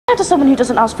To someone who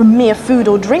doesn't ask for mere food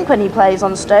or drink when he plays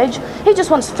on stage. He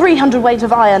just wants 300 weight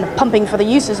of iron pumping for the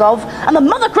uses of and the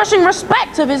mother-crushing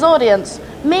respect of his audience.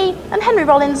 Me and Henry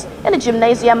Rollins in a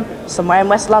gymnasium somewhere in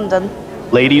West London.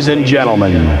 Ladies and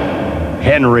gentlemen,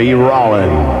 Henry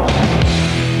Rollins.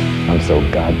 I'm so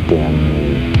goddamn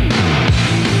mean.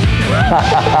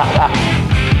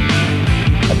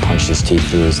 I punched his teeth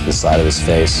through the side of his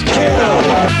face.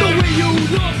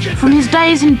 From his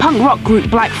days in punk rock group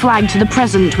Black Flag to the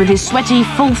present with his sweaty,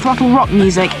 full-throttle rock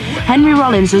music, Henry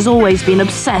Rollins has always been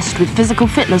obsessed with physical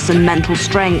fitness and mental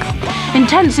strength.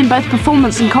 Intense in both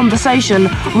performance and conversation,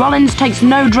 Rollins takes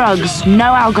no drugs,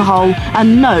 no alcohol,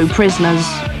 and no prisoners.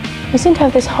 We seem to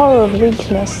have this horror of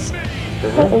weakness.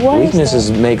 Weakness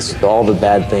makes all the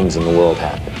bad things in the world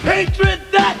happen. Hatred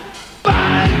that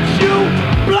binds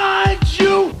you, blinds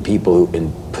you. People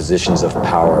in positions of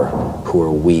power who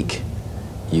are weak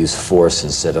use force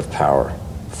instead of power.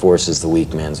 Force is the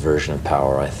weak man's version of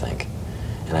power, I think.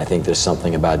 And I think there's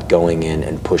something about going in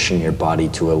and pushing your body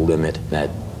to a limit that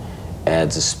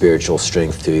adds a spiritual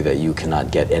strength to you that you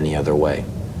cannot get any other way.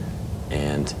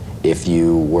 And if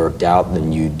you worked out,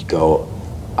 then you'd go,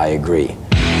 I agree.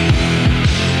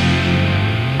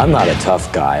 I'm not a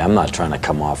tough guy. I'm not trying to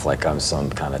come off like I'm some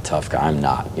kind of tough guy. I'm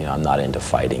not. You know, I'm not into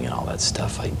fighting and all that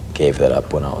stuff. I gave that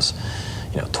up when I was,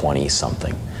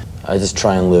 20-something. I just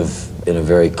try and live in a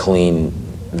very clean,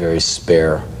 very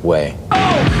spare way.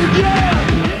 Oh,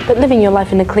 yeah! But living your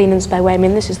life in a clean and spare way, I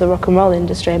mean, this is the rock and roll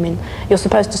industry. I mean, you're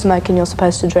supposed to smoke and you're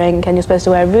supposed to drink and you're supposed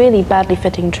to wear really badly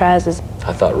fitting trousers.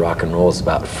 I thought rock and roll was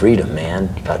about freedom,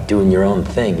 man. About doing your own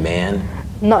thing, man.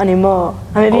 Not anymore.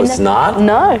 I mean, it's not?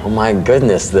 No. Oh my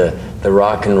goodness, the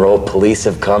rock and roll police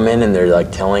have come in and they're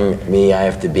like telling me I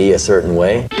have to be a certain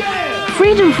way.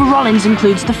 Freedom for Rollins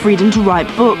includes the freedom to write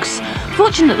books.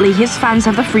 Fortunately, his fans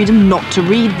have the freedom not to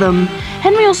read them.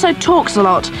 Henry also talks a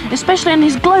lot, especially on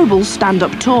his global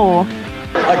stand-up tour.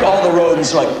 Like all the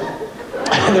rodents, like,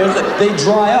 they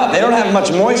dry up. They don't have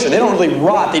much moisture. They don't really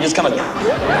rot. They just kind of...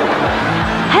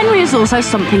 Henry is also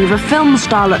something of a film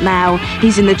starlet now.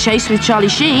 He's in The Chase with Charlie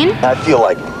Sheen. I feel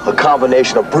like a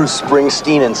combination of Bruce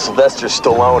Springsteen and Sylvester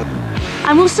Stallone.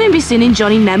 And will soon be seen in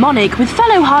Johnny Mnemonic with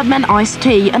fellow hardmen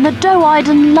Ice-T and the doe-eyed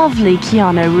and lovely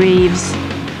Keanu Reeves.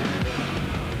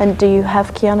 And do you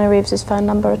have Keanu Reeves' phone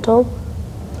number at all?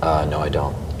 No, I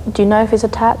don't. Do you know if he's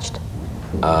attached?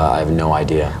 I have no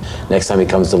idea. Next time he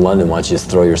comes to London, why don't you just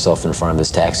throw yourself in front of his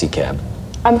taxi cab?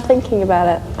 I'm thinking about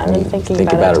it.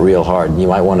 Think about it real hard. You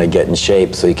might want to get in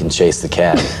shape so you can chase the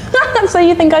cab. So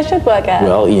you think I should work out?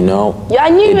 Well, Yeah, I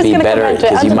knew he was going to come back to it.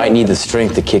 because you might need the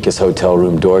strength to kick his hotel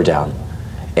room door down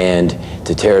and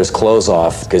to tear his clothes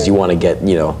off because you want to get,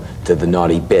 to the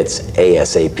naughty bits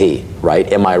ASAP,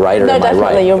 right? Am I right or no, am I right? No,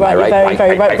 definitely, you're right.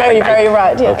 You're very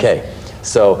right, yes. Okay,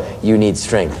 so you need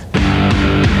strength.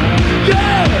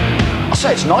 I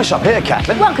say it's nice up here,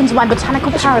 Kathleen. Welcome to my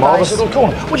botanical paradise. Marvellous little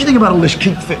corner. What do you think about all this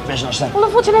keep fit business then? Well,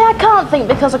 unfortunately, I can't think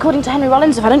because, according to Henry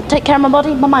Rollins, if I don't take care of my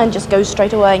body, my mind just goes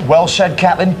straight away. Well said,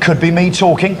 Kathleen. Could be me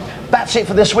talking. That's it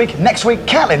for this week. Next week,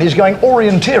 Kathleen is going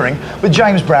orienteering with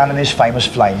James Brown and his famous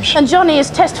flames. And Johnny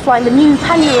is test flying the new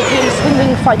pan-European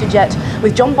swing-wing fighter jet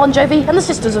with John Bon Jovi and the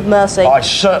Sisters of Mercy. I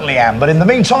certainly am. But in the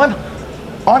meantime,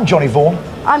 I'm Johnny Vaughan.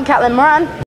 I'm Caitlin Moran.